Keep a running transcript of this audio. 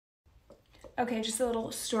Okay, just a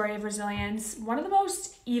little story of resilience. One of the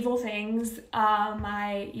most evil things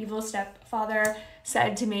my evil stepfather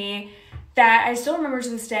said to me that I still remember to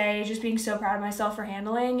this day, just being so proud of myself for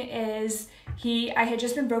handling, is I had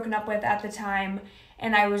just been broken up with at the time,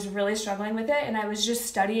 and I was really struggling with it, and I was just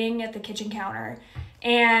studying at the kitchen counter,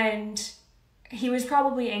 and he was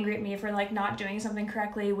probably angry at me for like not doing something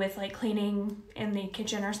correctly with like cleaning in the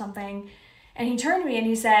kitchen or something. And he turned to me and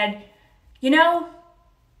he said, you know,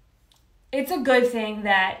 it's a good thing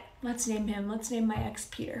that, let's name my ex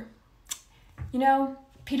Peter. You know,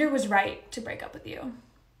 Peter was right to break up with you.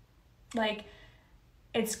 Like,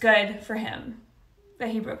 it's good for him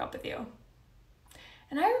that he broke up with you.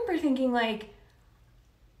 And I remember thinking, like,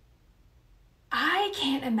 I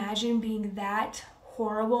can't imagine being that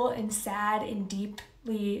horrible and sad and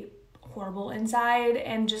deeply horrible inside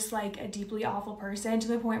and just like a deeply awful person to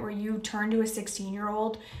the point where you turn to a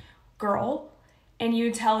 16-year-old girl and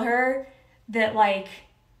you tell her that like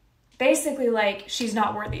basically like she's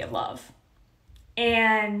not worthy of love.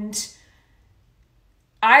 And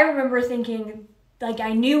I remember thinking, like,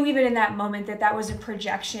 I knew even in that moment that that was a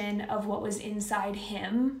projection of what was inside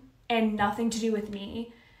him and nothing to do with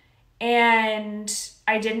me. And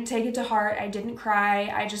I didn't take it to heart. I didn't cry.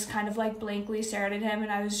 I just kind of like blankly stared at him.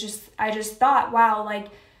 And I just thought, wow, like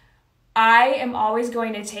I am always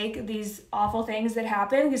going to take these awful things that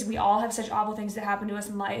happen, because we all have such awful things that happen to us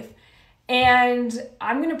in life. And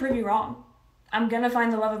I'm going to prove you wrong. I'm going to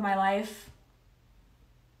find the love of my life.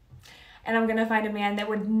 And I'm going to find a man that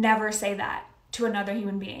would never say that to another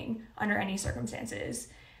human being under any circumstances.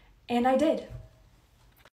 And I did.